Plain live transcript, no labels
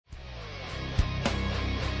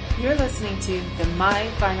You're listening to the My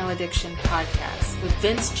Vinyl Addiction podcast with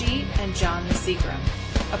Vince G and John the Seagram,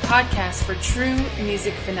 a podcast for true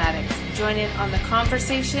music fanatics. Join in on the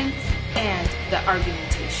conversation and the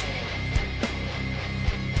argumentation.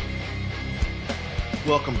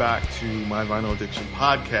 Welcome back to My Vinyl Addiction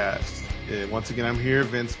podcast. Once again, I'm here,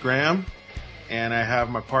 Vince Graham, and I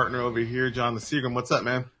have my partner over here, John the Seagram. What's up,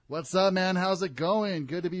 man? What's up, man? How's it going?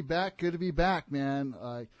 Good to be back. Good to be back, man.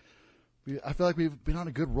 I feel like we've been on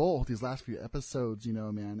a good roll these last few episodes, you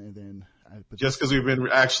know, man. And then just because we've been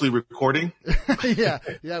actually recording, yeah,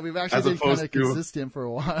 we've actually been kind of consistent for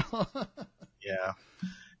a while. yeah,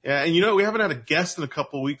 and you know, we haven't had a guest in a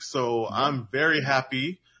couple of weeks, so I'm very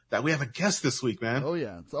happy that we have a guest this week, man. Oh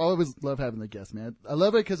yeah, I always love having the guest, man. I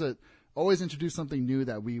love it because it always introduces something new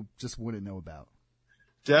that we just wouldn't know about.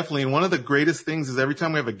 Definitely, and one of the greatest things is every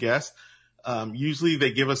time we have a guest, usually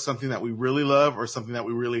they give us something that we really love or something that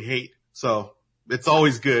we really hate. So it's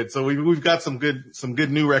always good. So we've got some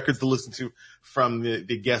good new records to listen to from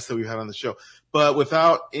the guests that we've had on the show. But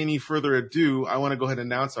without any further ado, I want to go ahead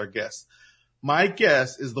and announce our guest. My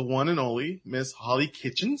guest is the one and only Miss Hollie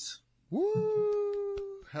Kitchens. Woo!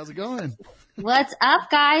 How's it going? What's up,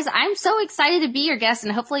 guys? I'm so excited to be your guest,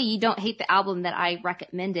 and hopefully you don't hate the album that I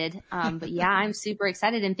recommended. But yeah, I'm super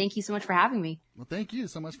excited, and thank you so much for having me. Well, thank you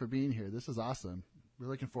so much for being here. This is awesome. We're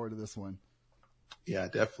looking forward to this one. Yeah,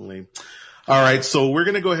 definitely. All right. So we're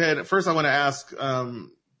going to go ahead. First, I want to ask,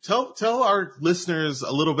 tell our listeners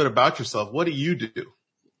a little bit about yourself. What do you do?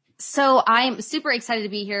 So I'm super excited to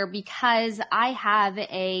be here because I have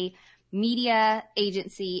a media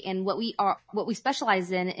agency, and what we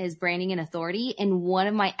specialize in is branding and authority. And one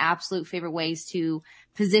of my absolute favorite ways to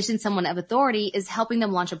position someone of authority is helping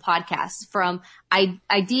them launch a podcast, from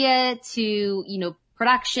idea to, you know,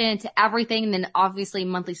 production to everything, and then obviously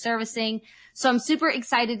monthly servicing. So I'm super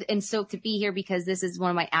excited and stoked to be here because this is one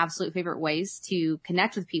of my absolute favorite ways to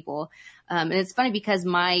connect with people. And it's funny because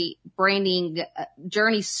my branding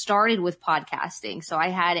journey started with podcasting. So I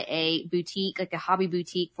had a boutique, like a hobby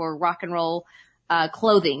boutique for rock and roll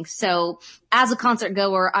clothing. So as a concert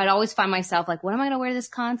goer, I'd always find myself like, what am I going to wear to this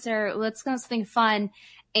concert? Let's go something fun.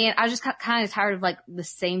 And I was just kind of tired of like the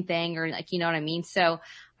same thing, or like, you know what I mean? So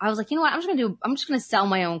I was like, you know what? I'm just going to sell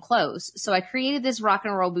my own clothes. So I created this rock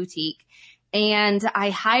and roll boutique, and I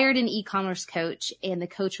hired an e-commerce coach, and the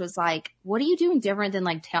coach was like, what are you doing different than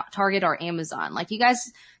like Target or Amazon? Like, you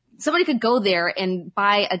guys, somebody could go there and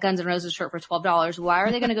buy a Guns N' Roses shirt for $12. Why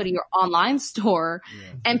are they going to go to your online store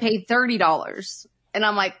and pay $30? And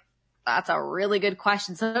I'm like, that's a really good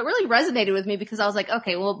question. So it really resonated with me because I was like,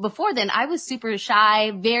 okay, well, before then I was super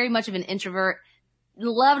shy, very much of an introvert,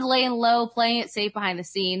 loved laying low, playing it safe behind the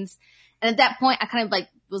scenes. And at that point, I kind of like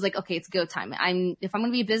was like, okay, it's go time. If I'm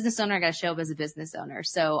going to be a business owner, I got to show up as a business owner.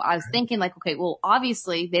 So I was thinking like, okay, well,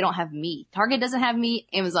 obviously they don't have me. Target doesn't have me.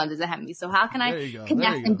 Amazon doesn't have me. So how can I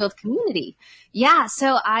connect and build community? Yeah.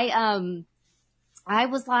 So I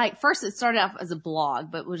was like, first it started off as a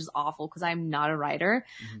blog, but which is awful because I'm not a writer.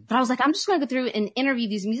 Mm-hmm. But I was like, I'm just going to go through and interview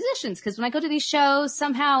these musicians, because when I go to these shows,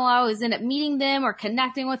 somehow I always end up meeting them or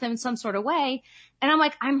connecting with them in some sort of way. And I'm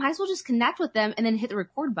like, I might as well just connect with them and then hit the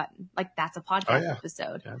record button. Like, that's a podcast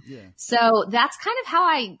episode. Yeah. So that's kind of how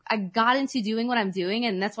I got into doing what I'm doing.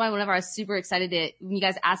 And that's why whenever I was super excited when you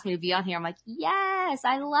guys asked me to be on here, I'm like, yes,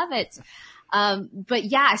 I love it. But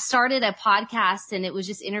yeah, I started a podcast, and it was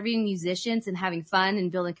just interviewing musicians and having fun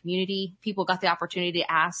and building community. People got the opportunity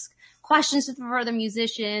to ask questions for other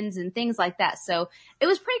musicians and things like that. So it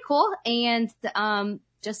was pretty cool. And,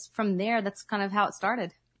 just from there, that's kind of how it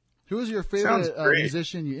started. Who was your favorite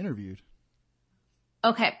musician you interviewed?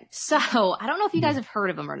 Okay. So I don't know if you guys have heard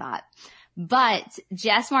of him or not, but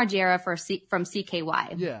Jess Margera from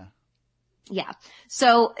CKY. Yeah. Yeah.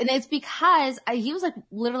 So, and it's because he was like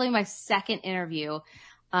literally my second interview.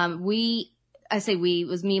 It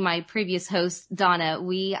was me and my previous host, Donna.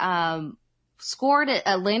 We,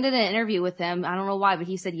 landed an interview with him. I don't know why, but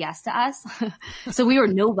he said yes to us. So we were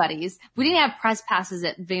nobodies. We didn't have press passes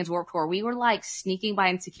at Vans Warped Tour. We were like sneaking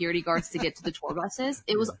by security guards to get to the tour buses.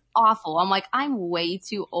 It was awful. I'm like, I'm way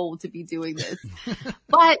too old to be doing this.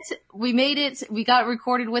 But we made it. We got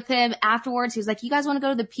recorded with him afterwards. He was like, you guys want to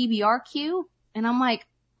go to the PBRQ? And I'm like,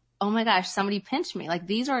 oh my gosh, somebody pinched me. Like,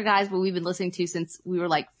 these are guys we've been listening to since we were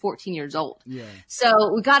like 14 years old. Yeah.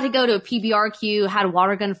 So we got to go to a PBRQ, had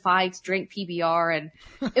water gun fights, drank PBR, and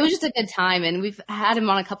it was just a good time. And we've had him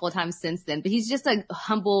on a couple of times since then, but he's just a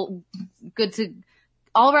humble,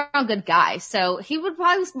 all around good guy. So he would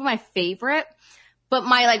probably be my favorite. But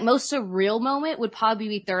my like most surreal moment would probably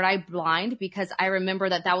be Third Eye Blind, because I remember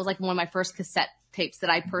that was like one of my first cassette tapes that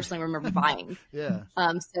I personally remember buying. Yeah.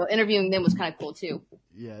 So interviewing them was kind of cool too.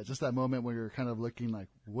 Yeah, just that moment where you're kind of looking like,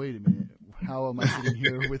 wait a minute, how am I sitting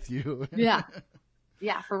here with you? Yeah.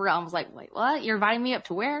 Yeah, for real. I was like, wait, what? You're inviting me up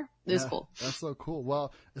to where? It was cool. That's so cool.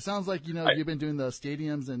 Well, it sounds like, you've been doing the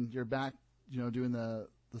stadiums and you're back, doing the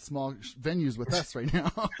small venues with us right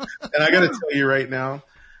now. And I got to tell you right now,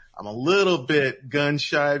 I'm a little bit gun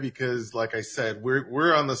shy because, like I said,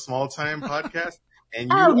 we're on the small time podcast. And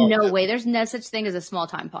no way. There's no such thing as a small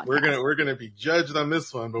time podcast. We're gonna be judged on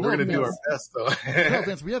this one, but we're gonna do our best though. No,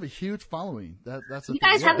 Vince, we have a huge following. That's you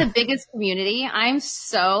guys have the biggest community. I'm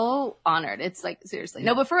so honored. It's like, seriously.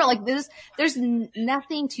 No, but for real, like there's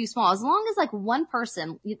nothing too small. As long as like one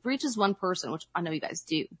person, it reaches one person, which I know you guys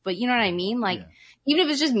do, but you know what I mean? Like, even if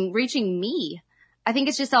it's just reaching me, I think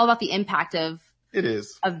it's just all about the impact of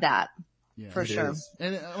that. Yeah, for sure.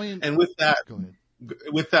 And I mean, and with that, go ahead.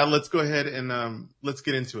 With that, let's go ahead and let's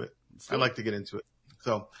get into it. I like to get into it.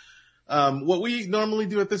 So what we normally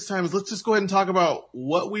do at this time is let's just go ahead and talk about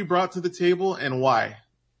what we brought to the table and why.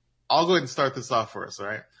 I'll go ahead and start this off for us, all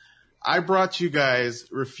right? I brought you guys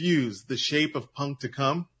Refuse, The Shape of Punk to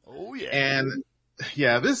Come. Oh, yeah. And,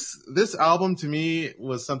 yeah, this album to me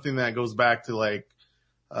was something that goes back to, like,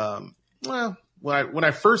 when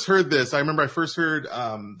I first heard this, I remember I first heard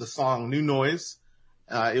the song New Noise.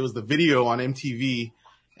 It was the video on MTV,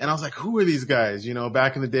 and I was like, who are these guys?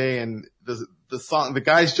 Back in the day, and the song, the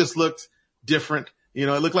guys just looked different. It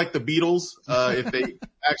looked like the Beatles, if they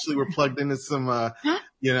actually were plugged into some,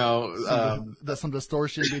 some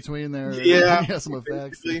distortion between their, some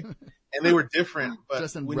effects. And they were different, but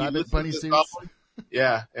just in rabbit bunny suits. Album,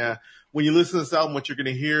 yeah. When you listen to this album, what you're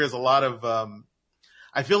going to hear is a lot of,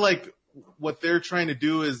 I feel like what they're trying to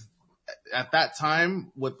do is at that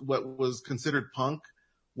time, what was considered punk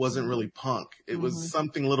wasn't really punk. It was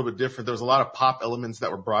something a little bit different. There was a lot of pop elements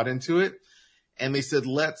that were brought into it. And they said,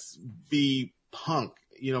 let's be punk,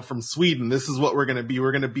 from Sweden. This is what we're going to be.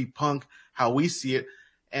 We're going to be punk how we see it.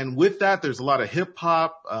 And with that, there's a lot of hip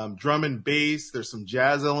hop, drum and bass. There's some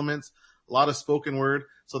jazz elements, a lot of spoken word.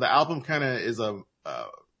 So the album kind of is a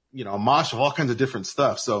mosh of all kinds of different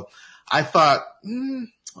stuff. So I thought,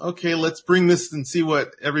 okay, let's bring this and see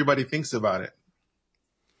what everybody thinks about it.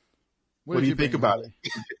 What do you think about it?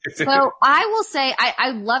 So I will say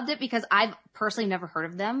I loved it because I've personally never heard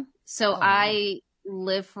of them. So I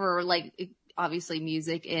live for obviously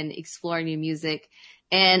music and exploring new music.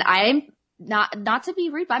 And I'm not to be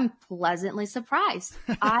rude, but I'm pleasantly surprised.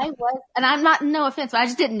 I was, and I'm not, no offense, but I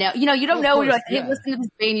just didn't know. You don't know. You're like, hey, listen to this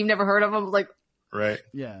band you've never heard of them. Like, right.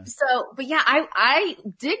 Yeah. So, but yeah, I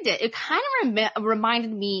digged it. It kind of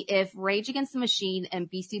reminded me if Rage Against the Machine and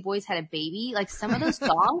Beastie Boys had a baby, like some of those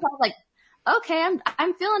songs, I was like, okay,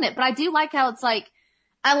 I'm feeling it. But I do like how it's like,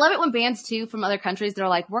 I love it when bands too from other countries, they're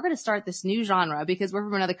like, we're going to start this new genre because we're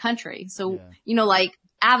from another country. So, like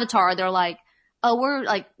Avatar, they're like, oh, we're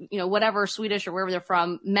like, whatever, Swedish or wherever they're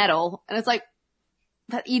from, metal. And it's like,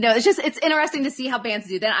 it's interesting to see how bands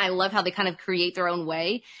do that. I love how they kind of create their own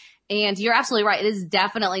way. And you're absolutely right. It is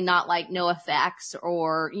definitely not like NoFX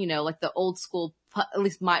or, like the old school, at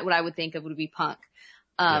least what I would think of would be punk.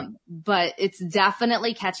 But it's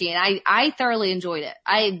definitely catchy and I thoroughly enjoyed it.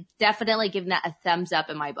 I definitely given that a thumbs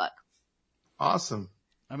up in my book. Awesome.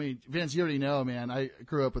 I mean, Vince, you already know, man, I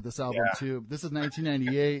grew up with this album too. This is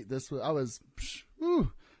 1998. I was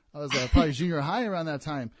probably junior high around that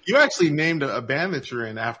time. You actually named a band that you're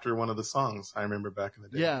in after one of the songs. I remember back in the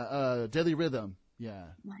day. Yeah. Deadly Rhythm. Yeah.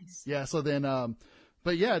 Nice. Yeah. So then,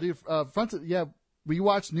 but yeah, dude, we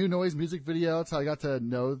watched New Noise music video. That's how I got to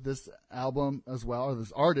know this album as well, or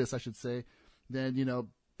this artist, I should say. Then,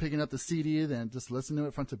 picking up the CD, then just listening to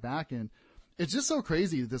it front to back. And it's just so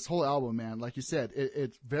crazy, this whole album, man. Like you said,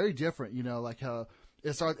 it's very different, like how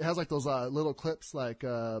it has like those little clips, it's like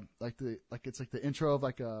the intro of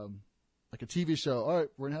like a TV show. All right,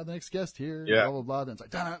 we're going to have the next guest here. Yeah. Blah, blah, blah. Then it's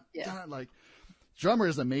like, dun, like, drummer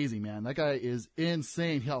is amazing, man. That guy is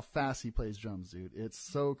insane how fast he plays drums, dude. It's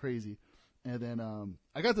so crazy. And then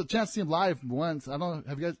I got the chance to see him live once. I don't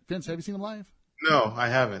know. Vince, have you seen him live? No, I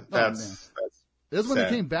haven't. This is when they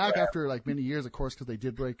came back after like many years, of course, because they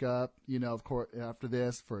did break up, of course, after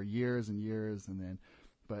this for years and years. And then,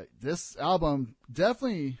 but this album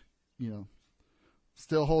definitely,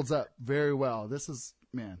 still holds up very well. This is,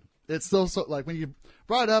 man, it's still so, like when you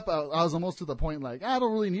brought it up, I was almost to the point like, I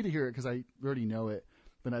don't really need to hear it because I already know it.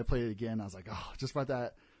 But I played it again. I was like, oh, just brought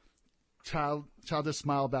that childish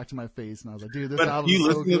smile back to my face, and I was like, dude, this album is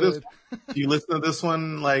so good. Do you listen to this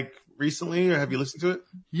one like recently, or have you listened to it?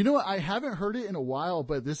 You know what? I haven't heard it in a while,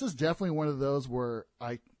 but this is definitely one of those where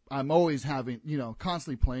I'm always having,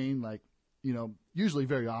 constantly playing, like, usually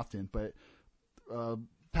very often, but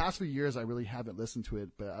past few years I really haven't listened to it.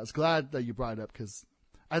 But I was glad that you brought it up because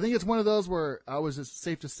I think it's one of those where I was just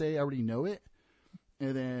safe to say I already know it.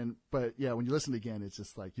 And then, but yeah, when you listen again, it's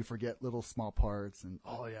just like you forget little small parts and,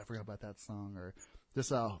 oh yeah, I forgot about that song, or just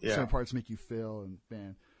how certain parts make you feel. And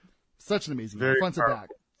man, such an amazing game.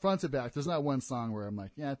 Front to back. There's not one song where I'm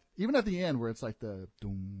like, yeah, even at the end where it's like the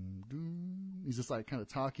doom, doom, he's just like kind of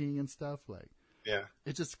talking and stuff. Like, yeah,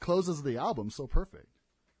 it just closes the album so perfect.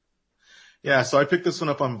 Yeah. So I picked this one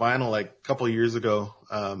up on vinyl like a couple of years ago.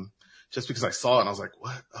 Just because I saw it and I was like,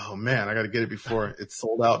 what? Oh man, I got to get it before it's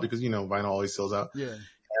sold out, because, vinyl always sells out. Yeah.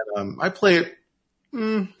 And, I play it,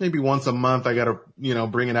 maybe once a month. I got to,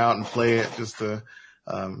 bring it out and play it just to,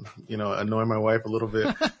 annoy my wife a little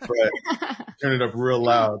bit, but turn it up real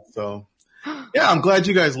loud. So yeah, I'm glad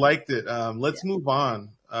you guys liked it. Let's move on.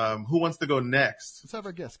 Who wants to go next? Let's have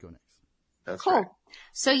our guest go next. That's cool. Right.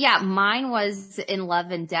 So yeah, mine was In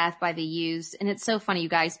Love and Death by The Used. And it's so funny, you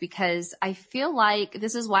guys, because I feel like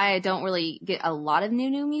this is why I don't really get a lot of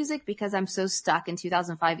new music, because I'm so stuck in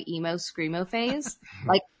 2005 emo screamo phase.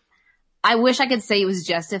 Like, I wish I could say it was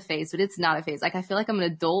just a phase, but it's not a phase. Like, I feel like I'm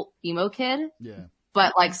an adult emo kid. Yeah.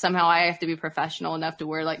 But like somehow I have to be professional enough to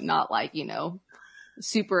wear like not like,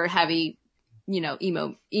 super heavy,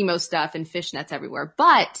 emo stuff and fishnets everywhere.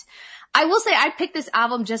 But I will say I picked this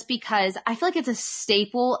album just because I feel like it's a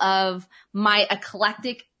staple of my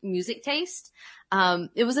eclectic music taste.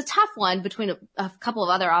 It was a tough one between a couple of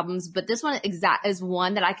other albums, but this one is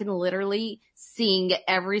one that I can literally sing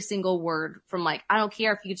every single word from. Like, I don't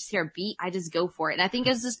care if you just hear a beat, I just go for it. And I think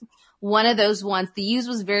it's just one of those ones. The Used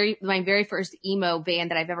was my very first emo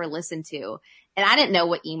band that I've ever listened to. And I didn't know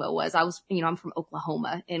what emo was. I was, I'm from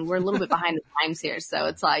Oklahoma and we're a little bit behind the times here. So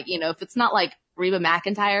it's like, if it's not like Reba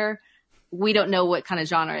McEntire, we don't know what kind of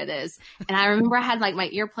genre it is. And I remember I had like my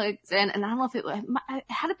earplugs in, and I don't know if it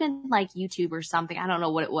had been like YouTube or something. I don't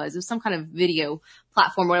know what it was. It was some kind of video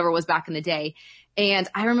platform, whatever it was back in the day. And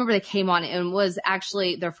I remember they came on and was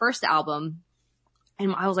actually their first album.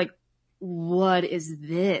 And I was like, what is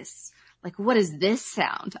this? Like, what is this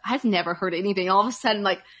sound? I've never heard anything. All of a sudden,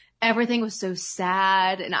 like, everything was so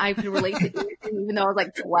sad, and I could relate to anything, even though I was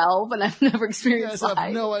like 12 and I've never experienced life. You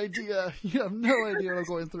have no idea. You have no idea what I'm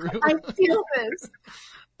going through. I feel this.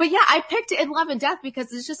 But yeah, I picked In Love and Death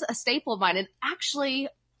because it's just a staple of mine. And actually,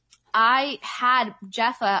 I had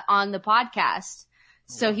Jeffa on the podcast.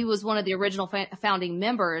 So he was one of the original founding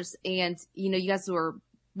members. And, you guys were,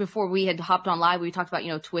 before we had hopped on live, we talked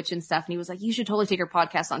about, Twitch and stuff. And he was like, you should totally take your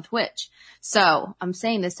podcast on Twitch. So I'm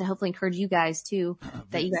saying this to hopefully encourage you guys too,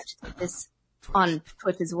 that you guys should take this on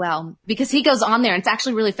Twitch as well, because he goes on there and it's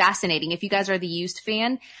actually really fascinating. If you guys are the Used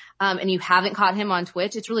fan, and you haven't caught him on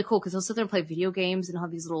Twitch, it's really cool because he'll sit there and play video games and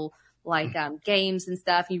have these little games and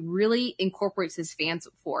stuff. He really incorporates his fans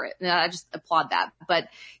for it. And I just applaud that. But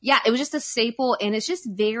yeah, it was just a staple, and it's just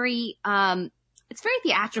very, it's very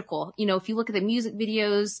theatrical. If you look at the music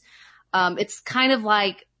videos, it's kind of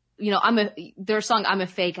like, their song, I'm a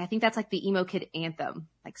Fake. I think that's like the emo kid anthem,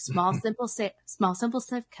 like small, simple stiff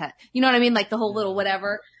cut. You know what I mean? Like the whole little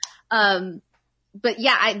whatever. But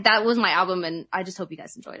yeah, that was my album, and I just hope you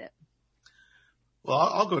guys enjoyed it. Well,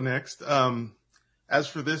 I'll go next. As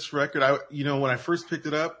for this record, when I first picked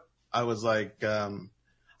it up, I was like,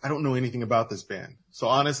 I don't know anything about this band. So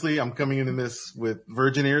honestly, I'm coming into this with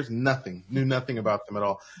virgin ears, knew nothing about them at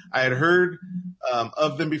all. I had heard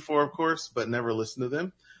of them before, of course, but never listened to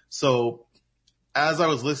them. So as I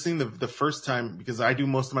was listening the first time, because I do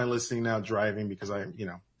most of my listening now driving, because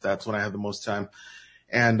that's when I have the most time.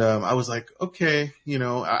 And I was like, okay,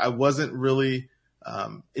 I wasn't really,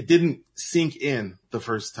 it didn't sink in the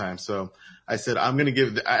first time. So I said, I'm going to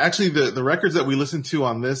give, actually the records that we listened to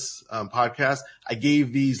on this podcast, I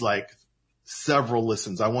gave these like several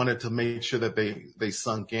listens. I wanted to make sure that they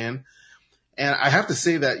sunk in. And I have to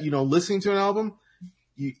say that, listening to an album,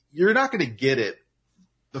 you're not going to get it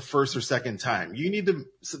the first or second time. You need to,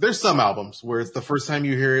 so there's some albums where it's the first time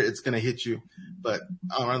you hear it, it's going to hit you. But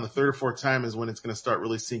around the third or fourth time is when it's going to start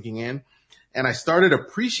really sinking in. And I started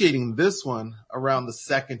appreciating this one around the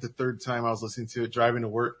second to third time I was listening to it driving to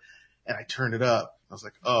work, and I turned it up. I was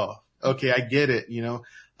like, oh, okay, I get it.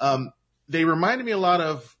 They reminded me a lot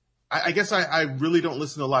of, I guess I really don't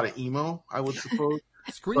listen to a lot of emo, I would suppose.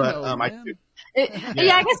 Screamo, but, man.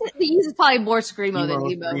 Yeah, I guess the Used is probably more screamo than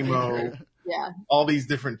emo. Screamo, yeah. All these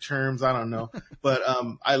different terms, I don't know. But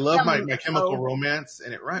I love my Chemical Romance,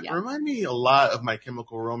 and it reminded me a lot of My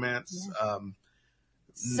Chemical Romance. Yeah.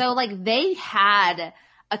 So like they had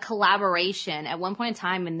a collaboration at one point in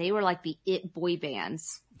time, and they were like the it boy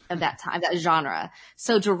bands of that time, that genre.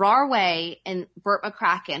 So Gerard Way and Burt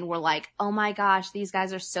McCracken were like, oh my gosh, these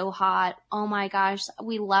guys are so hot. Oh my gosh,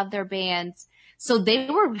 we love their bands. So they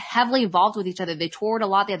were heavily involved with each other. They toured a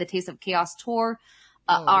lot. They had the Taste of Chaos tour.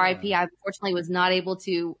 RIP. I unfortunately was not able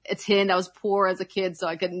to attend. I was poor as a kid, so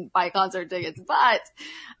I couldn't buy concert tickets,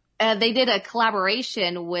 but they did a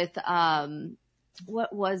collaboration with,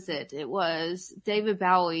 what was it? It was David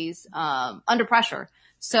Bowie's, Under Pressure.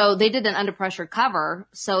 So they did an Under Pressure cover.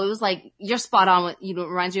 So it was like, you're spot on with, it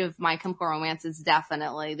reminds you of My Chemical Romance. It's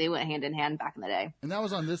definitely, they went hand in hand back in the day. And that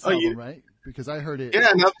was on this album, right? Because I heard it.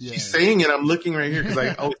 Yeah, now that she's saying it, I'm looking right here because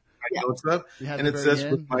I always notes up, and it says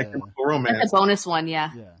with My Chemical Romance. That's a bonus one, yeah.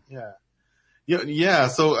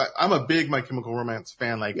 So I'm a big My Chemical Romance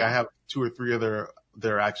fan. Like I have 2 or 3 of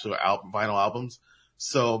their actual vinyl albums.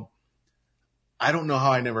 So I don't know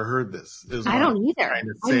how I never heard this. I don't either. Trying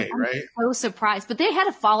to say, I'm right? so surprised. But they had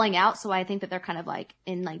a falling out, so I think that they're kind of like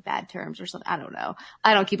in like bad terms or something. I don't know.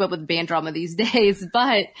 I don't keep up with band drama these days,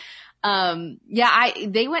 but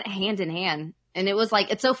they went hand in hand. And it was like,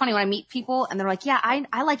 it's so funny when I meet people and they're like, yeah,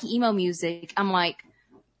 I like emo music. I'm like,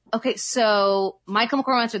 okay, so My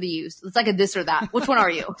Chemical Romance or The Used? It's like a this or that. Which one are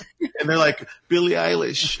you? And they're like, Billie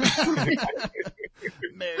Eilish.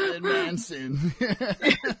 Marilyn Manson.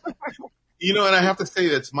 And I have to say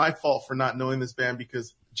that's my fault for not knowing this band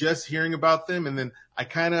because just hearing about them and then I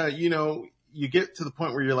kind of, you get to the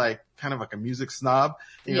point where you're like kind of like a music snob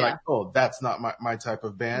and you're like, oh, that's not my type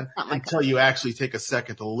of band until you actually take a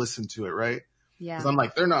second to listen to it, right? Yeah. Because I'm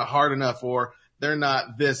like, they're not hard enough or they're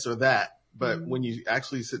not this or that. But when you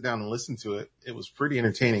actually sit down and listen to it, it was pretty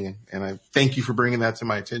entertaining. And I thank you for bringing that to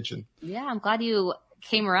my attention. Yeah, I'm glad you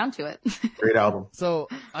came around to it. Great album. So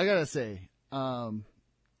I got to say,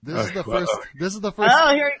 this is the first.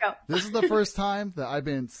 Oh, here we go. This is the first time that I've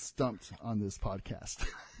been stumped on this podcast.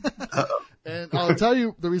 And I'll tell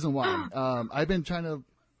you the reason why.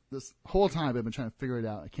 This whole time I've been trying to figure it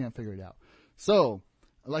out. I can't figure it out. So,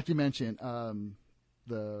 like you mentioned,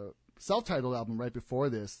 the self-titled album right before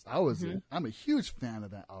this, I'm a huge fan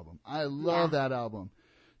of that album. I love that album.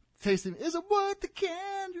 Tasting, is it what the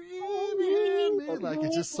candy in me? Like,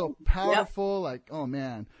 it's just so powerful. Yep. Like, oh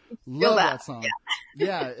man, love that song.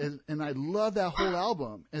 Yeah. And I love that whole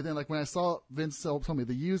album. And then like when I saw Vince told me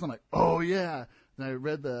The Used, I'm like, oh yeah. And I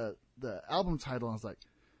read the album title and I was like,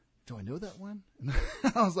 do I know that one? And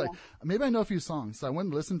I was like, maybe I know a few songs. So I went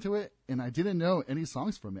and listened to it and I didn't know any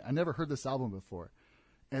songs from it. I never heard this album before.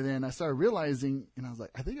 And then I started realizing, and I was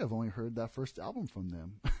like, I think I've only heard that first album from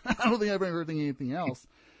them. I don't think I've ever heard anything else.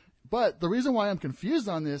 But the reason why I'm confused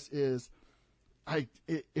on this is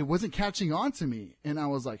it wasn't catching on to me. And I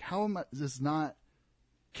was like, how am I, this not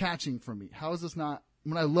catching for me? How is this not,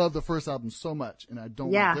 when I love the first album so much and I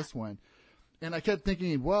don't like this one? And I kept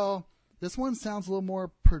thinking, well, this one sounds a little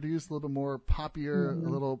more produced, a little bit more poppier, a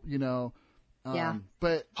little,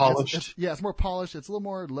 but polished. It's more polished. It's a little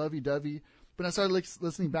more lovey-dovey. But I started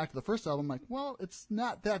listening back to the first album, like, well, it's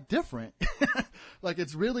not that different. Like,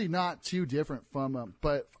 it's really not too different from,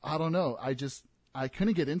 but I don't know. I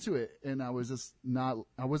couldn't get into it and I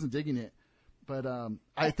wasn't digging it. But,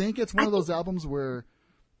 I think it's one of those albums where,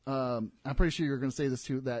 I'm pretty sure you're going to say this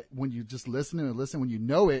too, that when you just listen and listen, when you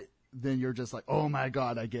know it, then you're just like, oh my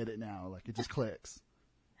God, I get it now. Like, it just clicks.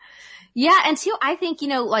 Yeah. And two, I think,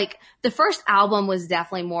 like the first album was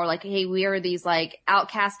definitely more like, hey, we are these like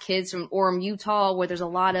outcast kids from Orem, Utah, where there's a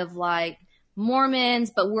lot of like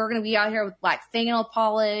Mormons, but we're going to be out here with like fingernail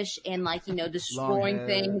polish and like, destroying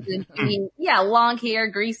things and long hair,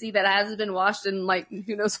 greasy, that hasn't been washed in like,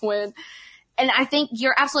 who knows when. And I think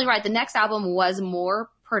you're absolutely right. The next album was more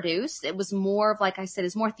produced. It was more of, like I said,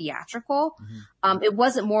 it's more theatrical. It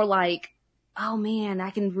wasn't more like, oh man, I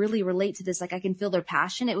can really relate to this. Like I can feel their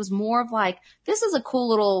passion. It was more of like, this is a cool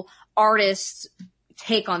little artist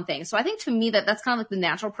take on things. So I think to me that's kind of like the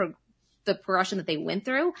natural the progression that they went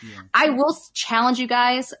through. Yeah. I will challenge you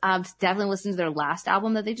guys to definitely listen to their last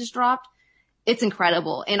album that they just dropped. It's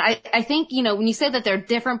incredible. And I think, when you say that they're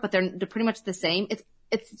different, but they're pretty much the same,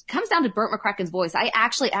 it comes down to Burt McCracken's voice. I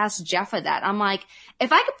actually asked Jeffa that. I'm like,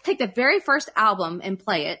 if I could take the very first album and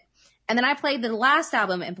play it, and then I played the last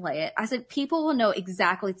album and play it, I said, people will know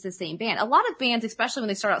exactly it's the same band. A lot of bands, especially when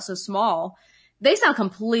they start out so small, they sound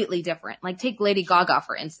completely different. Like take Lady Gaga,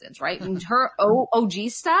 for instance, right? And her OG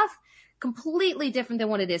stuff, completely different than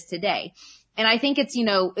what it is today. And I think it's,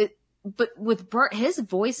 but with Burt, his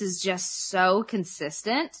voice is just so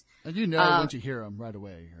consistent. And once you hear him right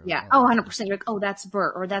away. Yeah. 100%. You're like, oh, that's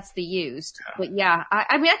Burt or that's The Used. Yeah. But yeah,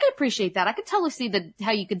 I mean, I could appreciate that. I could totally see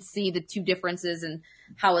how you could see the two differences and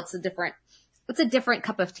how it's a different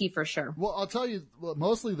cup of tea for sure. Well, I'll tell you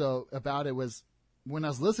mostly though about it was when I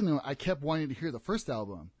was listening, I kept wanting to hear the first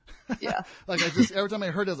album. Yeah. Like every time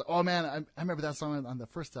I heard it, I was like, oh man, I remember that song on the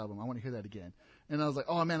first album. I want to hear that again. And I was like,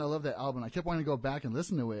 oh man, I love that album. I kept wanting to go back and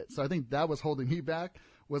listen to it. So I think that was holding me back,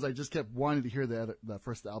 was I just kept wanting to hear that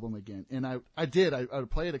first album again. And I did. I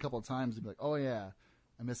would play it a couple of times and be like, oh yeah,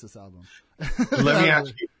 I miss this album. Let me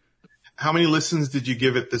ask you, how many listens did you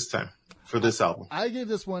give it this time for this album? I gave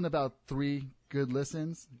this one about 3 good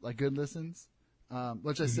listens, which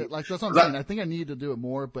I said, like, that's what I'm saying. I think I need to do it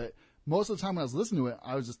more, but most of the time when I was listening to it,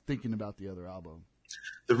 I was just thinking about the other album.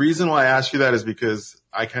 The reason why I asked you that is because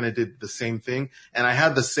I kind of did the same thing, and I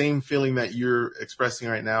had the same feeling that you're expressing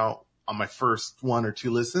right now on my first 1 or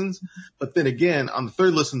 2 listens. But then again, on the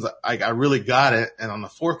third listens, I really got it, and on the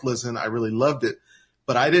fourth listen, I really loved it.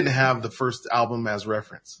 But I didn't have the first album as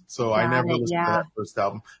reference, so I never listened to that first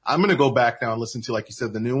album. I'm going to go back now and listen to, like you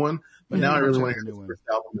said, the new one. But now I really want to hear the first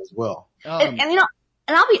album as well. And you know,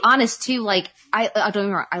 and I'll be honest too, like, I don't get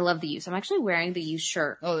me wrong, I love the Used. I'm actually wearing the Used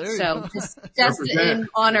shirt. Oh, there you go. just in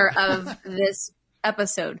honor of this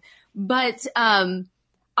episode. But, I'll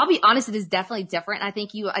be honest, it is definitely different. I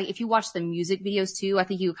think if you watch the music videos too, I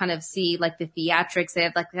think you kind of see like the theatrics. They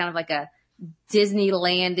have like kind of like a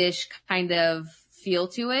Disneylandish kind of feel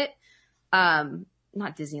to it.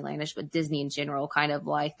 Not Disneylandish, but Disney in general, kind of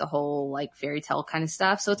like the whole like fairy tale kind of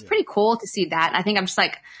stuff. So it's pretty cool to see that. And I think I'm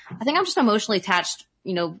just emotionally attached,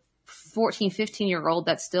 14, 15-year-old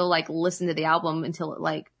that still like listened to the album until it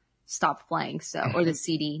like stopped playing. So, or the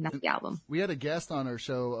CD, not the album. We had a guest on our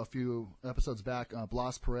show a few episodes back,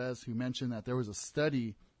 Blas Perez, who mentioned that there was a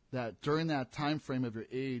study that during that time frame of your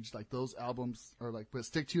age, like those albums are like what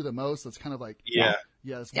stick to you the most. It's kind of like,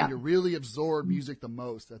 it's when you really absorb music the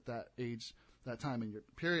most at that age, that time in your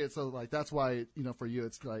period. So like, that's why, for you,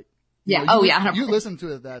 it's like, you listened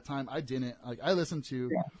to it at that time. I didn't. Like, I listened to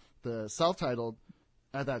the self-titled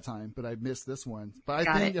at that time, but I missed this one. But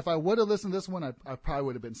I think if I would have listened to this one, I probably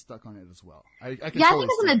would have been stuck on it as well. I can totally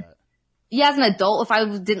see that. Yeah, as an adult, if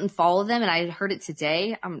I didn't follow them and I heard it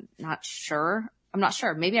today, I'm not sure.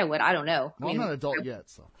 Maybe I would. I don't know. Well, I'm not an adult yet,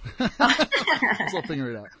 so we'll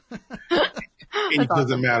figure it out. It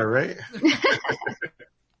doesn't matter, right?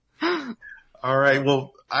 All right.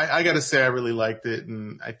 Well, I got to say I really liked it,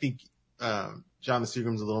 and I think John the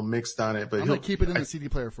Seagram's a little mixed on it, but I'm gonna keep it in the CD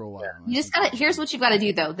player for a while. You just gotta. Here's what you gotta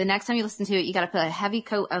do though. The next time you listen to it, you gotta put a heavy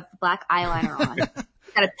coat of black eyeliner on. You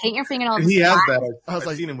gotta paint your fingernails. He has black. that. I was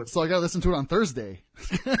like, so I gotta listen to it on Thursday.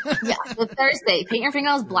 Yeah, the Thursday. Paint your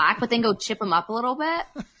fingernails black, but then go chip them up a little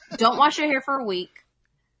bit. Don't wash your hair for a week.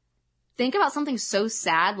 Think about something so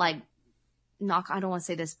sad, like I don't want to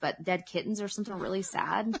say this, but dead kittens or something really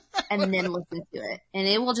sad, and then listen to it, and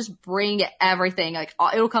it will just bring everything. Like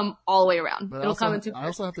it'll come all the way around. But I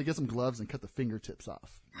also have to get some gloves and cut the fingertips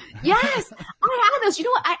off. Yes, I have those. You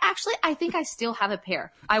know what? I think I still have a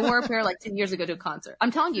pair. I wore a pair like 10 years ago to a concert.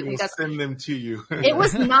 I'm telling you, we'll send them to you. It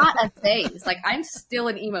was not a phase. Like I'm still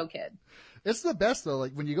an emo kid. It's the best though.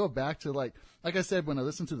 Like when you go back to like I said, when I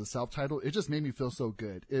listened to the self-title, it just made me feel so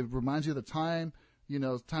good. It reminds you of the time.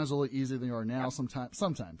 Times are a little easier than they are now.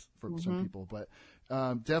 Sometimes for some people, but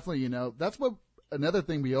definitely, that's what another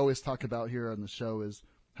thing we always talk about here on the show is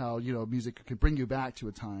how music could bring you back to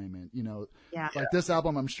a time, and like this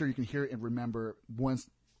album, I'm sure you can hear it and remember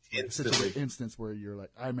such an instance where you're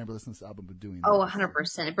like, I remember listening to this album, but doing that. Oh,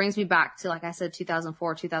 100%. It brings me back to, like I said,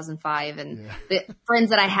 2004, 2005, and the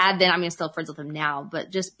friends that I had then. I mean, I'm still friends with them now, but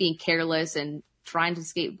just being careless and trying to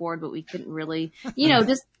skateboard, but we couldn't really,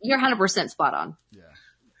 just you're 100% spot on. Yeah.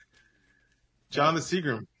 John the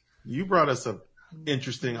Seagram, you brought us a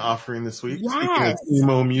interesting offering this week. Yes. Speaking of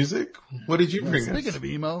emo music, what did you bring us? Speaking of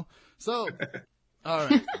emo, so all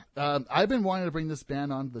right, I've been wanting to bring this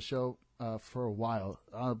band on the show for a while.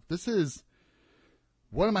 This is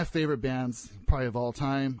one of my favorite bands, probably of all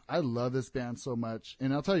time. I love this band so much,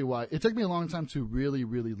 and I'll tell you why. It took me a long time to really,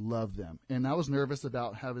 really love them, and I was nervous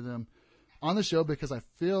about having them on the show because I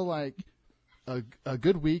feel like a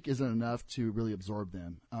good week isn't enough to really absorb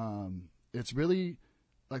them. It's really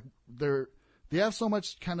like they have so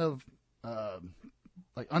much kind of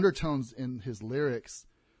like undertones in his lyrics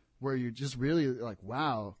where you just really like,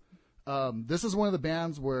 wow. This is one of the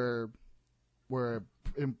bands where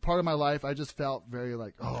in part of my life I just felt very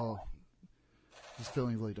like, just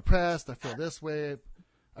feeling really depressed. I feel this way.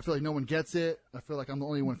 I feel like no one gets it. I feel like I'm the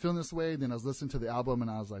only one feeling this way. Then I was listening to the album and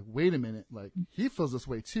I was like, wait a minute. Like he feels this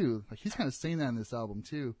way too. Like he's kind of saying that in this album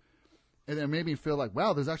too. And it made me feel like,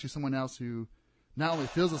 wow, there's actually someone else who not only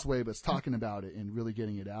feels this way, but is talking about it and really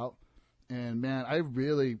getting it out. And man, I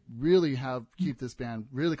really, really keep this band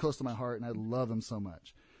really close to my heart and I love them so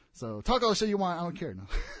much. So talk all the shit you want. I don't care.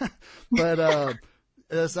 No. But,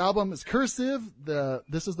 this album is Cursive.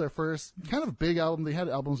 This is their first kind of big album. They had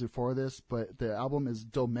albums before this, but the album is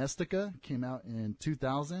Domestica. Came out in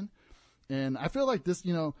 2000. And I feel like this,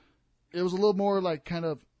 it was a little more like kind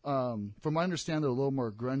of, from what I understand, they're a little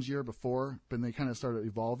more grungier before, but they kind of started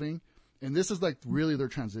evolving. And this is like really their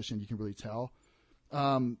transition. You can really tell.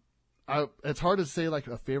 It's hard to say like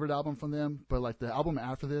a favorite album from them, but like the album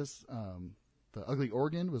after this, The Ugly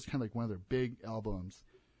Organ, was kind of like one of their big albums.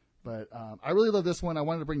 But I really love this one. I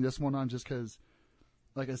wanted to bring this one on just because,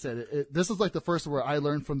 like I said, this is like the first where I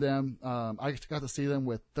learned from them. I got to see them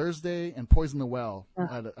with Thursday and Poison the Well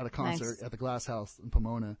at a concert at the Glass House in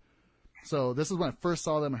Pomona. So this is when I first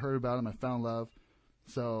saw them and heard about them. I found love.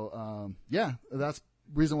 So that's the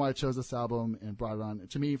reason why I chose this album and brought it on.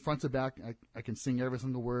 To me, front to back, I can sing every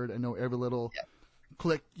single word. I know every little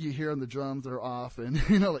click you hear on the drums that are off, and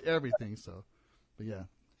like everything. So, but yeah,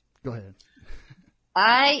 go ahead.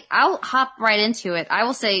 I'll hop right into it. I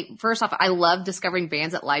will say, first off, I love discovering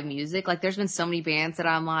bands at live music. Like, there's been so many bands that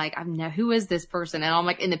I'm like, who is this person? And I'm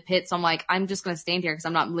like in the pit, so I'm like, I'm just going to stand here because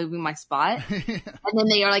I'm not moving my spot. And then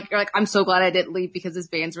you're like, I'm so glad I didn't leave because this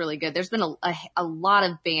band's really good. There's been a lot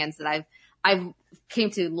of bands that I've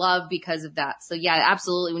came to love because of that. So yeah,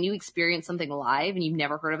 absolutely. When you experience something live and you've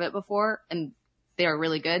never heard of it before and they're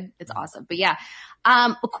really good, it's awesome. But yeah,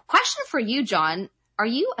 a question for you, John. Are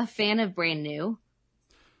you a fan of Brand New?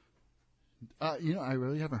 I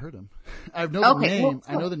really haven't heard him. I know the name. Well, cool.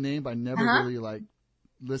 I know the name, but I never really like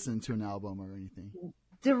listened to an album or anything.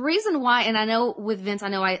 The reason why, and I know with Vince, I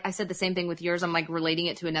know I said the same thing with yours. I'm like relating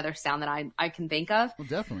it to another sound that I can think of. Well,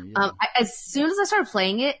 definitely. Yeah. As soon as I started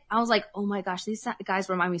playing it, I was like, oh my gosh, these guys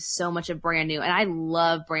remind me so much of Brand New. And I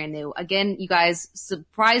love Brand New. Again, you guys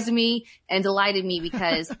surprised me and delighted me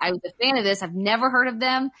because I was a fan of this. I've never heard of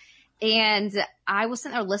them. And I was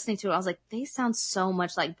sitting there listening to it. I was like, they sound so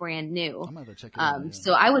much like Brand New. I'm going to check it out. Yeah.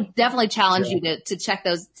 So I would definitely challenge you to check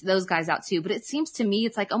those guys out too. But it seems to me,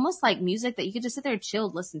 it's like almost like music that you could just sit there and chill,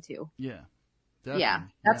 listen to. Yeah. Definitely. Yeah.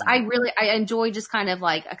 I enjoy just kind of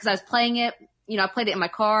like, cause I was playing it, I played it in my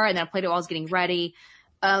car and then I played it while I was getting ready.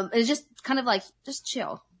 It's just kind of like, just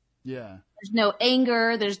chill. Yeah. There's no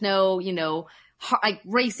anger. There's no, like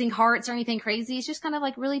racing hearts or anything crazy. It's just kind of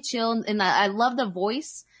like really chill. And I love the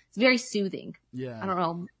voice. It's very soothing. Yeah. I don't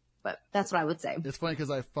know, but that's what I would say. It's funny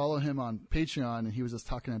because I follow him on Patreon and he was just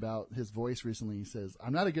talking about his voice recently. He says,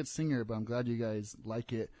 I'm not a good singer, but I'm glad you guys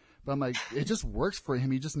like it. But I'm like, it just works for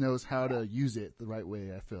him. He just knows how to use it the right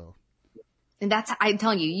way, I feel. And I'm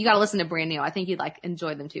telling you, you got to listen to Brand New. I think you'd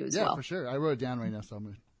enjoy them too as well. Yeah, for sure. I wrote it down right now. So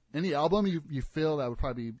any album you feel that would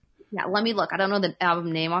probably be. Yeah, let me look. I don't know the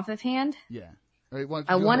album name off of hand. Yeah. All right,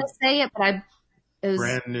 I want to say it, but it was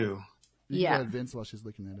Brand New. You can go ahead, Vince, while she's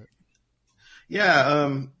looking at it.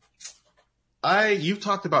 Yeah, you've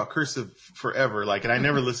talked about Cursive forever, and I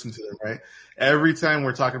never listened to them, right? Every time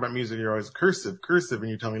we're talking about music, you're always Cursive, and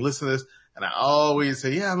you tell me, listen to this, and I always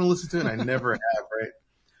say, yeah, I'm gonna listen to it, and I never have, right?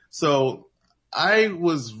 So I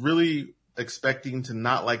was really expecting to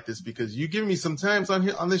not like this because you give me sometimes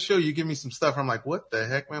on this show, you give me some stuff. I'm like, what the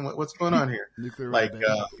heck, man? What's going on here? Nuclear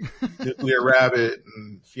Rabbit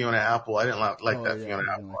and Fiona Apple. I didn't like that Fiona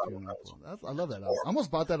Apple. I love that album. I almost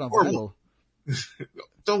bought that on vinyl.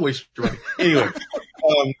 Don't waste your money. Anyway,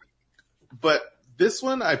 but this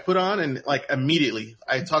one I put on and immediately.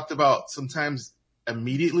 I talked about sometimes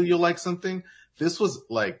immediately you'll like something. This was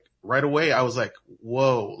right away. I was like,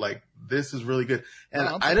 whoa, this is really good. And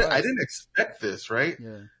I didn't expect this, right?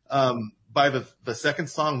 Yeah. By the second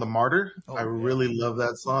song, The Martyr, I really love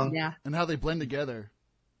that song. Yeah. And how they blend together.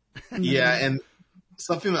 Yeah. And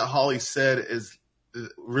something that Hollie said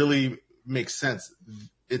really makes sense.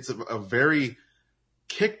 It's a very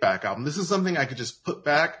kickback album. This is something I could just put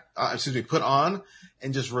on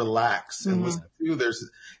and just relax and listen to.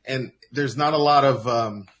 There's not a lot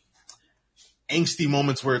of, angsty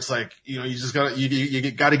moments where it's you just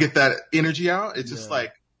you gotta get that energy out. It's just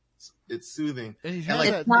it's soothing. And he's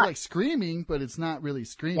not screaming, but it's not really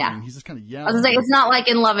screaming. Yeah. He's just kind of yelling. I was it's not like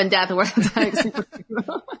In Love and Death where it's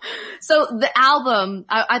So the album,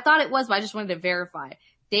 I thought it was, but I just wanted to verify.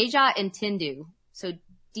 Deja and Tindu. So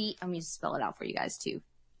let me just spell it out for you guys too.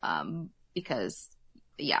 Because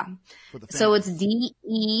so it's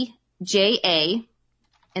Deja,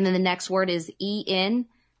 and then the next word is Entendu.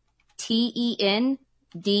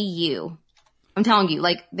 I'm telling you,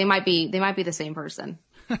 they might be the same person.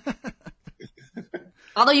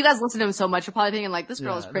 Although you guys listen to him so much, you're probably thinking this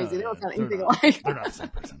girl is crazy. They don't sound anything alike. They're not the same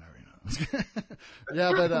person. I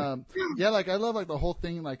already know. Yeah, but I love the whole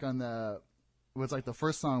thing on the. Was the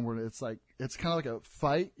first song where it's kind of like a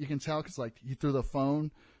fight. You can tell because you threw the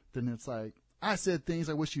phone, then it's I said things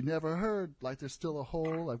I wish you never heard. There's still a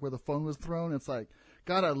hole where the phone was thrown. It's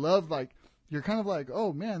God, I love you're kind of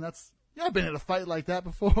oh man, that's yeah, I've been in a fight like that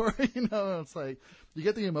before. It's like you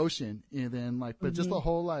get the emotion, and then like, but just the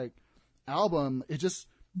whole like album, it just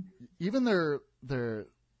even their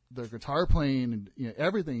guitar playing and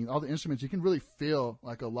everything, all the instruments, you can really feel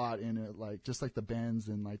like a lot in it, like just like the bends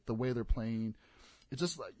and like the way they're playing. It's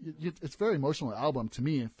just like it's a very emotional album to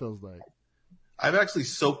me. It feels like. I've actually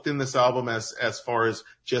soaked in this album as far as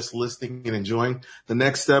just listening and enjoying. The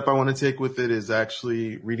next step I want to take with it is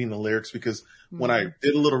actually reading the lyrics, because when I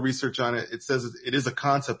did a little research on it, it says it is a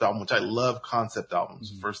concept album, which I love concept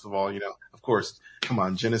albums. First of all, of course, come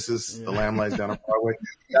on, Genesis, The Lamb Lies Down on Broadway.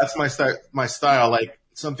 That's my style, like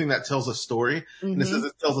something that tells a story. And it says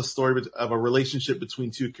it tells a story of a relationship between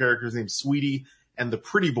two characters named Sweetie and the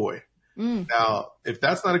Pretty Boy. Now, if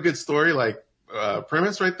that's not a good story, like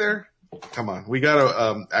premise right there, come on. We got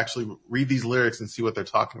to actually read these lyrics and see what they're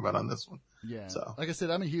talking about on this one. Yeah. So, like I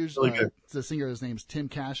said, I'm a huge, the singer, his name's Tim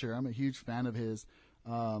Kasher. I'm a huge fan of his.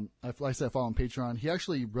 Like I said, I follow him on Patreon. He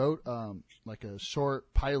actually wrote like a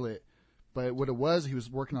short pilot, but what it was, he was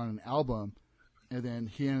working on an album, and then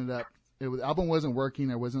he ended up, the album wasn't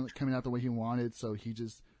working. It wasn't coming out the way he wanted, so he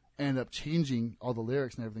just ended up changing all the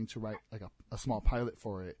lyrics and everything to write like a small pilot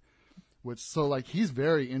for it. So like he's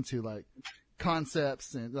very into like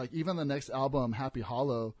concepts, and like even the next album, Happy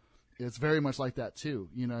Hollow, it's very much like that too.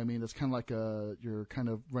 You know what I mean? It's kind of like you're kind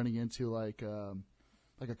of running into like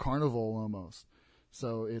a carnival almost.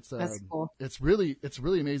 So it's That's cool. It's really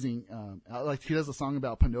amazing. Like he does a song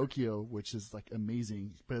about Pinocchio, which is like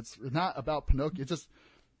amazing, but it's not about Pinocchio. It's just,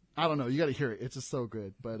 I don't know. You got to hear it. It's just so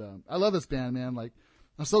good. But I love this band, man. Like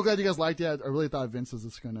I'm so glad you guys liked it. I really thought Vince was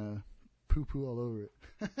just gonna poo all over it.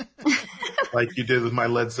 like you did with my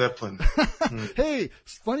Led Zeppelin. Hey,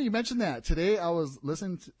 it's funny you mentioned that. Today I was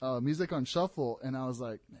listening to music on shuffle, and I was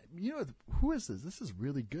like, who is this? This is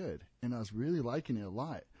really good, and I was really liking it a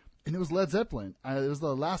lot. And it was Led Zeppelin. It was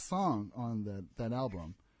the last song on that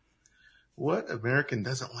album. What American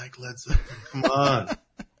doesn't like Led Zeppelin? Come on.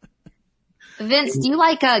 Vince, do you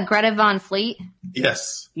like Greta Van Fleet?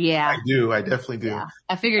 Yes. Yeah. I do. I definitely do. Yeah.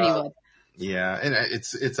 I figured you would. Yeah, and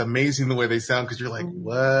it's amazing the way they sound, because you're like,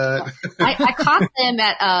 what? I caught them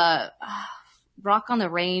at Rock on the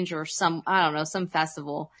Range or some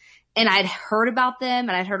festival, and I'd heard about them,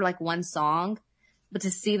 and I'd heard like one song, but to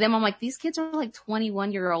see them, I'm like, these kids are like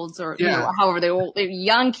 21-year-olds or however they're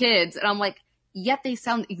young kids, and I'm like, yet they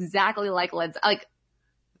sound exactly like like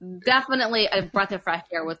definitely a breath of fresh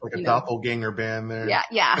air with like a doppelganger band there.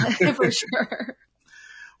 Yeah, for sure.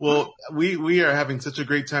 Well, we are having such a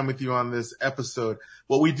great time with you on this episode.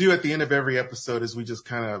 What we do at the end of every episode is we just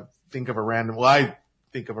kind of think of I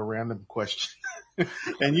think of a random question.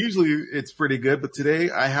 And usually it's pretty good. But today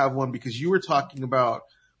I have one, because you were talking about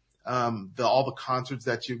all the concerts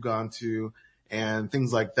that you've gone to and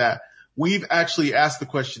things like that. We've actually asked the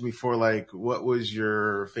question before, like, what was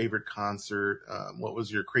your favorite concert? What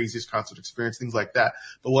was your craziest concert experience? Things like that.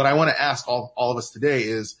 But what I want to ask all of us today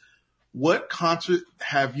is, what concert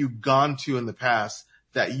have you gone to in the past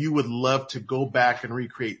that you would love to go back and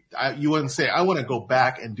recreate? You wouldn't say, I want to go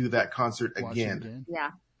back and do that concert again.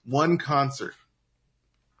 Yeah. One concert.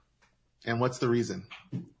 And what's the reason?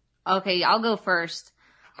 Okay, I'll go first.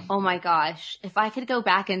 Oh my gosh. If I could go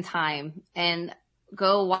back in time and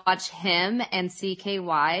go watch him and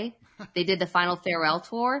CKY, they did the final farewell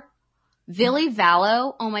tour. Billy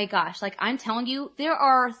Vallow, oh my gosh. Like, I'm telling you, there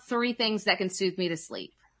are 3 things that can soothe me to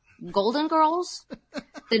sleep. Golden Girls,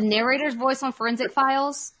 the narrator's voice on Forensic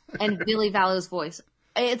Files, and Billy Vallow's voice.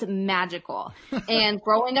 It's magical. And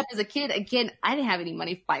growing up as a kid, again, I didn't have any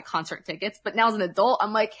money to buy concert tickets, but now as an adult,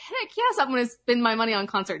 I'm like, heck yes, I'm going to spend my money on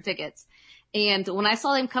concert tickets. And when I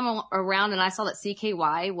saw them come around and I saw that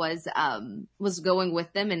CKY was going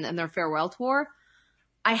with them in their farewell tour,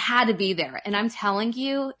 I had to be there. And I'm telling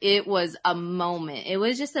you, it was a moment. It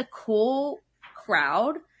was just a cool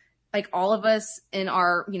crowd. Like all of us in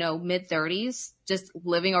our, mid 30s, just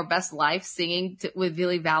living our best life, singing with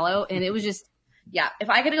Billy Vallow. And it was just, if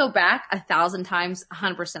I could go back 1,000 times,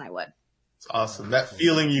 100% I would. It's awesome. That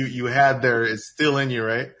feeling you had there is still in you,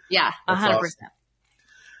 right? Yeah, 100%. Awesome.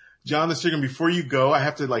 John the Sugar, before you go, I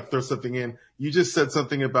have to throw something in. You just said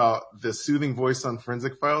something about the soothing voice on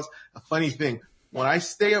Forensic Files. A funny thing, when I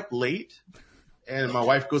stay up late and my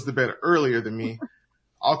wife goes to bed earlier than me,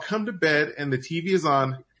 I'll come to bed and the TV is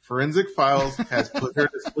on. Forensic Files has put her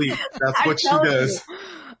to sleep. That's what she does.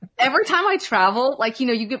 Every time I travel,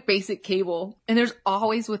 you get basic cable, and there's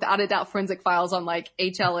always, without a doubt, Forensic Files on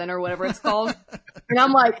HLN or whatever it's called. And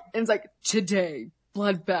I'm like, it's like, today,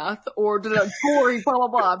 bloodbath, or gory, blah,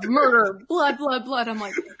 blah, blah, murder, blood. I'm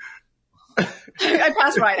like, I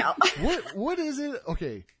passed right out. What is it?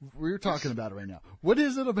 Okay, we're talking about it right now. What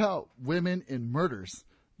is it about women and murders?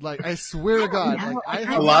 Like, I swear to God,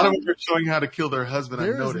 a lot of them are showing how to kill their husband.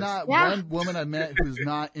 There is not one woman I met who's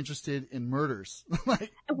not interested in murders.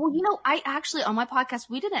 Well, I actually, on my podcast,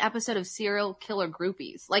 we did an episode of serial killer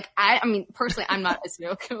groupies. Like, I mean, personally, I'm not a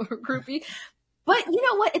serial killer groupie, but you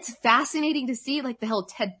know what? It's fascinating to see, like, the whole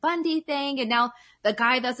Ted Bundy thing. And now the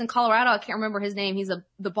guy that's in Colorado, I can't remember his name. He's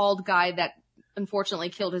the bald guy that unfortunately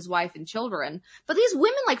killed his wife and children. But these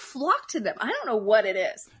women, like, flock to them. I don't know what it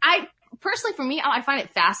is. Personally, for me, I find it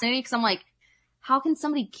fascinating because I'm like, how can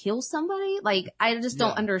somebody kill somebody? Like, I just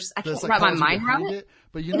don't understand. I can't wrap my mind around it.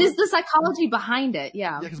 But it is the psychology behind it.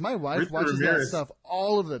 Yeah. Yeah, because my wife watches that stuff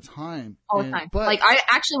all of the time. All the time. But like, I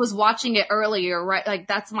actually was watching it earlier, right? Like,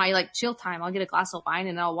 that's my, like, chill time. I'll get a glass of wine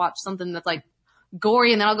and I'll watch something that's, like,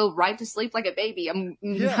 gory, and then I'll go right to sleep like a baby. I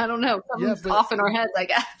don't know. Something's off in our heads, I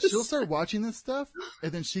guess. She'll start watching this stuff,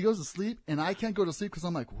 and then she goes to sleep, and I can't go to sleep because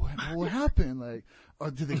I'm like, what happened? Like,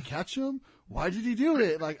 did they catch him? Why did he do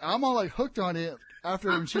it? Like, I'm all, like, hooked on it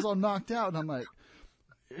and she's all knocked out, and I'm like,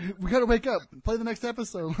 we gotta wake up, play the next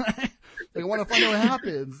episode. Like, I want to find out what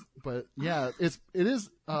happens. But yeah, it is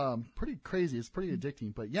pretty crazy. It's pretty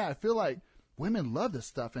addicting. But yeah, I feel like women love this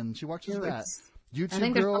stuff, and she watches that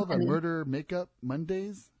YouTube girl, the Murder Makeup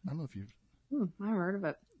Mondays. I don't know if you've. I heard of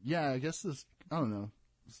it. Yeah, I guess I don't know.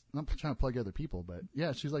 I'm not trying to plug other people, but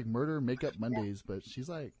yeah, she's like Murder Makeup Mondays, but she's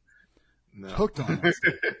like hooked on it.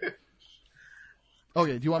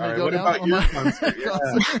 Okay, do you want me to go now?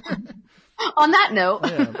 On that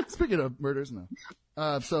note. Speaking of murders, no.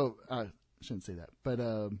 So I shouldn't say that, but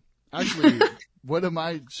actually, one of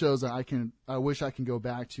my shows that I wish I can go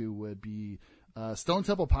back to would be Stone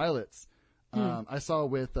Temple Pilots. I saw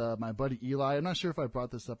with my buddy Eli. I'm not sure if I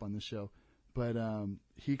brought this up on this show, but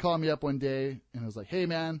he called me up one day and was like, "Hey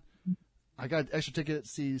man, I got extra ticket to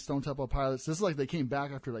see Stone Temple Pilots." This is like they came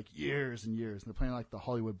back after like years and years, and they're playing like the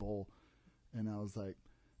Hollywood Bowl. And I was like,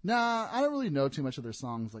 "Nah, I don't really know too much of their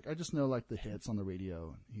songs. Like, I just know like the hits on the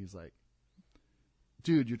radio." And he's like,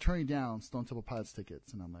 "Dude, you're turning down Stone Temple Pilots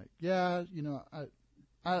tickets." And I'm like, "Yeah,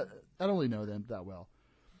 I don't really know them that well."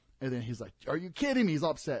 And then he's like, "Are you kidding me?" He's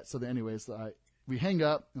all upset. So then anyways, we hang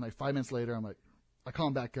up, and like 5 minutes later, I'm like, I call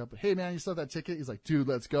him back up. "Hey man, you still have that ticket?" He's like, "Dude,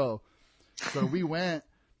 let's go." So we went,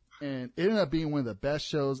 and it ended up being one of the best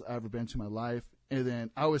shows I've ever been to in my life. And then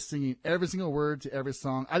I was singing every single word to every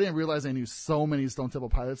song. I didn't realize I knew so many Stone Temple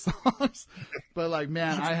Pilots songs, but like,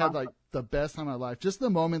 man, I had like the best time of my life. Just the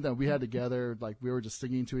moment that we had together, like we were just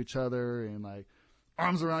singing to each other and like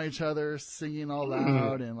arms around each other, singing all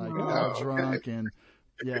loud and like got drunk. And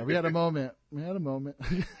yeah, we had a moment. We had a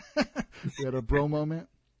a bro moment.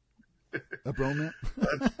 A bromance.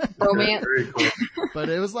 Romance. But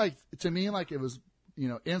it was like, to me, like it was,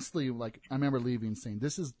 instantly, like I remember leaving saying,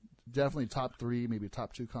 this is definitely top 3, maybe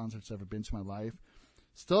top 2 concerts I've ever been to in my life.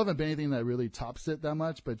 Still haven't been anything that really tops it that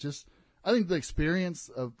much, but just, I think the experience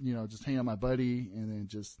of, just hanging out with my buddy and then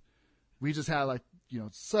we just had like,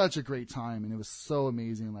 such a great time, and it was so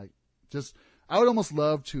amazing. Like, just, I would almost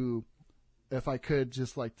love to, if I could,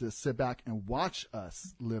 just like to sit back and watch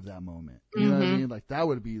us live that moment. You know what I mean? Like, that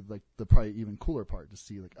would be like the probably even cooler part, to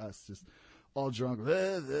see like us just all drunk.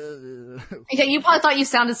 Yeah, you probably thought you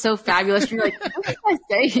sounded so fabulous. You're like, what am I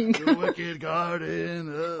saying? The Wicked Garden.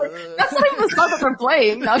 That's not even the song that they're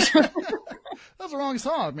playing. That's the wrong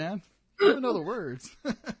song, man. I don't know the words.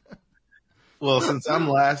 Well, since I'm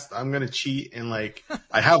last, I'm going to cheat and like,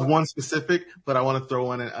 I have one specific, but I want to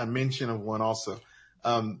throw in a mention of one also.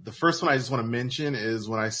 The first one I just want to mention is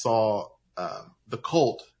when I saw The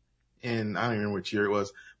Cult in, I don't even remember which year it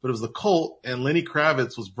was, but it was The Cult, and Lenny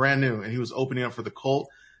Kravitz was brand new and he was opening up for The Cult.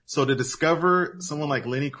 So to discover someone like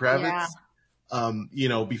Lenny Kravitz,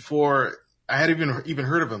 before I had even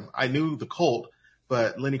heard of him, I knew The Cult,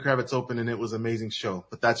 but Lenny Kravitz opened and it was an amazing show.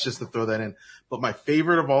 But that's just to throw that in. But my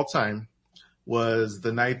favorite of all time was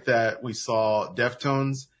the night that we saw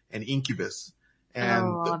Deftones and Incubus. And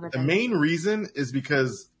the main reason is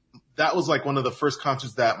because that was like one of the first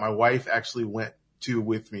concerts that my wife actually went to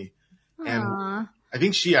with me. Aww. And I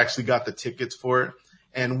think she actually got the tickets for it.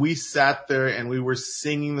 And we sat there and we were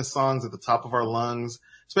singing the songs at the top of our lungs.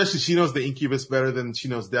 Especially, she knows the Incubus better than she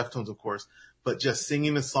knows Deftones, of course. But just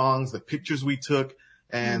singing the songs, the pictures we took.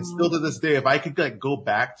 And still to this day, if I could like go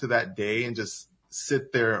back to that day and just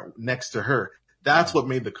sit there next to her, that's what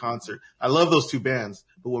made the concert. I love those two bands,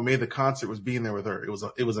 but what made the concert was being there with her. It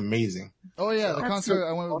was amazing. Oh yeah, the concert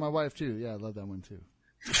I went with my wife too. Yeah, I love that one too.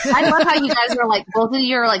 I love how you guys were like, both of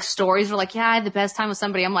your like stories were like, yeah, I had the best time with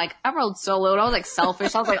somebody. I'm like, I rode solo, and I was like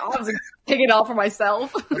selfish. I was like, oh, I was like, taking it all for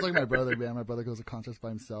myself. That's like my brother, man. My brother goes to concerts by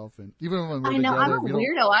himself, and even when we're together, I'm a we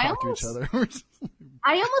weirdo. don't talk to each other.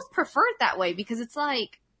 I almost prefer it that way because it's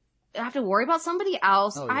like I have to worry about somebody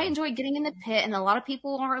else. Oh, yeah. I enjoy getting in the pit, and a lot of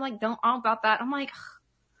people are like, don't all about that. I'm like,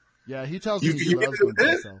 yeah, he tells me he loves going by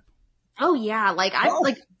himself. Oh yeah, like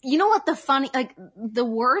like you know what the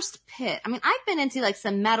worst pit. I mean, I've been into like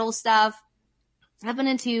some metal stuff. I've been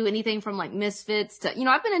into anything from like Misfits to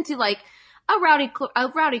I've been into like a rowdy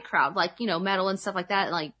crowd, like metal and stuff like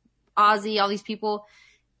that, like Ozzy, all these people.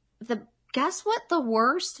 Guess what? The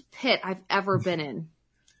worst pit I've ever been in.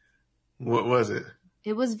 What was it?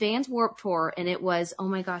 It was Vans Warped Tour, and it was, oh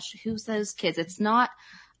my gosh, who's those kids? It's not.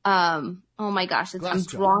 Oh my gosh, I'm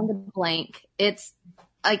drawing the blank. It's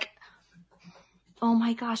like. Oh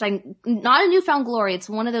my gosh, I'm not a Newfound Glory. It's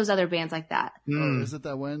one of those other bands like that. Oh, is it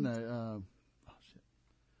that one?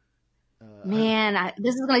 Man,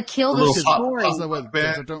 this is going to kill the story.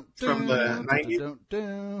 From the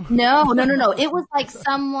 90s? No. It was like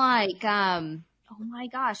some like, oh my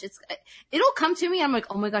gosh, it'll come to me. I'm like,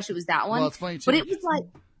 oh my gosh, it was that one. Well, it's funny too. But it was like,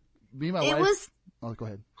 me and my wife. Oh, go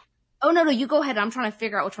ahead. Oh, no, you go ahead. I'm trying to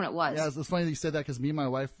figure out which one it was. Yeah, it's funny that you said that because me and my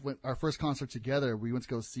wife went our first concert together. We went to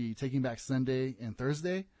go see Taking Back Sunday and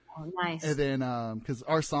Thursday. Oh, nice. And then, because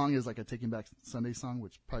our song is like a Taking Back Sunday song,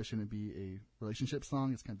 which probably shouldn't be a relationship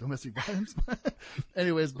song. It's kind of domestic violence.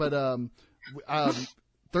 Anyways,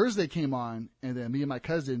 Thursday came on, and then me and my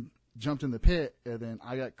cousin jumped in the pit, and then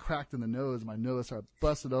I got cracked in the nose. My nose started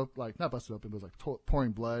busted up, like not busted open, but it was like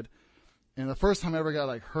pouring blood. And the first time I ever got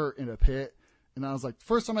like hurt in a pit. And I was like,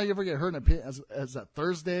 first time I ever get hurt in a pit as that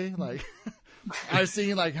Thursday. Like, I've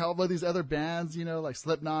seen like how about these other bands, like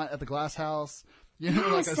Slipknot at the Glass House. Like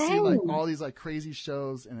I've seen like all these like crazy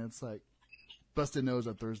shows, and it's like busted nose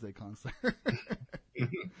at Thursday concert.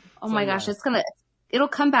 Oh my gosh, it'll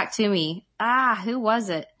come back to me. Who was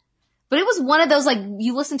it? But it was one of those like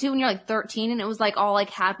you listen to when you're like 13, and it was like all like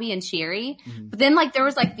happy and cheery. Mm-hmm. But then like there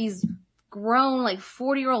was like these grown like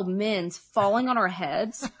 40-year-old men falling on our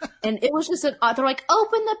heads, and it was just they're like,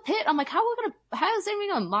 open the pit. I'm like, how is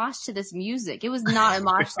everyone gonna mosh to this music? It was not a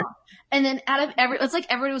mosh song. And then it's like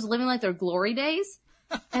everybody was living like their glory days,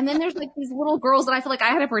 and then there's like these little girls that I feel like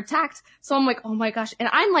I had to protect. So I'm like, oh my gosh. And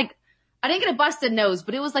I'm like, I didn't get a busted nose,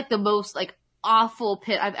 but it was like the most like awful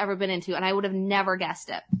pit I've ever been into, and I would have never guessed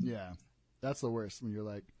it. Yeah, that's the worst when you're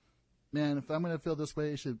like, man, if I'm gonna feel this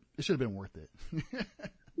way, it should have been worth it.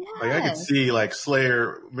 Yeah. Like I could see like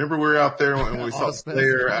Slayer. Remember we were out there when we saw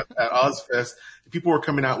Slayer at Ozfest. People were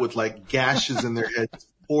coming out with like gashes in their heads,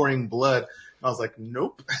 pouring blood. I was like,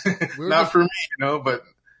 nope, not for me, But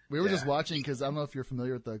we were just watching because I don't know if you're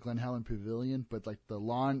familiar with the Glen Helen Pavilion, but like the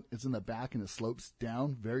lawn is in the back and it slopes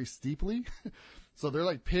down very steeply. So they're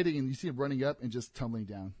like pitting, and you see them running up and just tumbling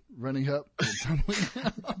down, running up and tumbling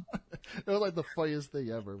down. It was like the funniest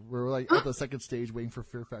thing ever. We were like at the second stage waiting for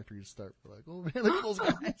Fear Factory to start. We're like, oh man, look at those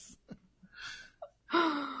guys.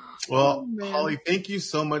 Well, Hollie, thank you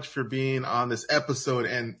so much for being on this episode.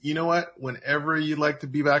 And you know what? Whenever you'd like to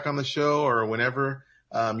be back on the show, or whenever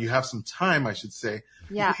you have some time, I should say,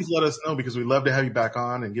 please let us know, because we'd love to have you back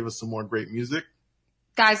on and give us some more great music.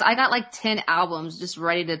 Guys, I got like 10 albums just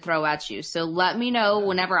ready to throw at you. So let me know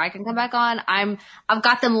whenever I can come back on. I've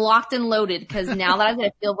got them locked and loaded, because now that I'm going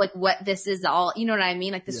to feel like what this is all, you know what I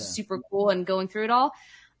mean? Like this is super cool and going through it all.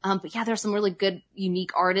 But yeah, there's some really good,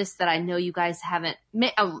 unique artists that I know you guys haven't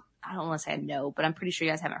met. I don't want to say I know, but I'm pretty sure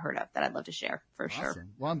you guys haven't heard of that I'd love to share for sure.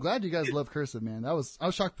 Well, I'm glad you guys love Cursive, man. I was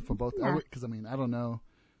shocked for both. Because I don't know.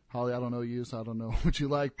 Hollie, I don't know you, so I don't know what you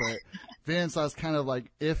like, but Vince, I was kind of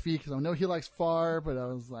like iffy because I know he likes Far, but I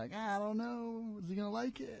was like, I don't know. Is he going to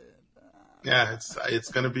like it? Yeah,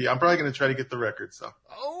 it's going to be, I'm probably going to try to get the record, so.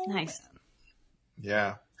 Oh, nice. Man.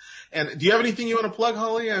 Yeah. And do you have anything you want to plug,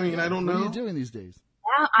 Hollie? I mean, I don't know. What are you doing these days?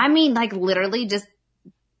 Yeah, I mean, like literally just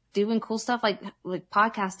doing cool stuff like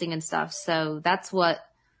podcasting and stuff. So that's what,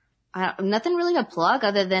 nothing really to plug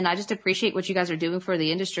other than I just appreciate what you guys are doing for the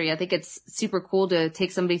industry. I think it's super cool to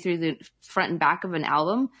take somebody through the front and back of an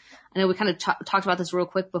album. I know we kind of talked about this real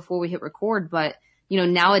quick before we hit record, but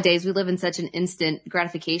nowadays we live in such an instant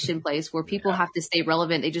gratification place where people have to stay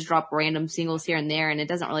relevant. They just drop random singles here and there, and it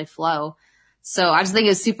doesn't really flow. So I just think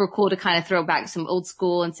it's super cool to kind of throw back some old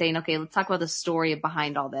school and saying, okay, let's talk about the story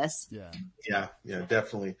behind all this. Yeah,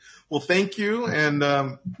 definitely. Well, thank you.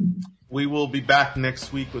 And, we will be back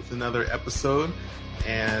next week with another episode,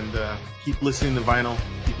 and keep listening to vinyl,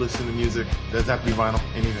 keep listening to music. It doesn't have to be vinyl,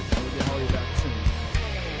 anything. We'll get Hollie back soon.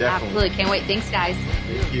 Definitely. Absolutely. Can't wait. Thanks, guys.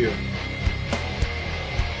 Thank you.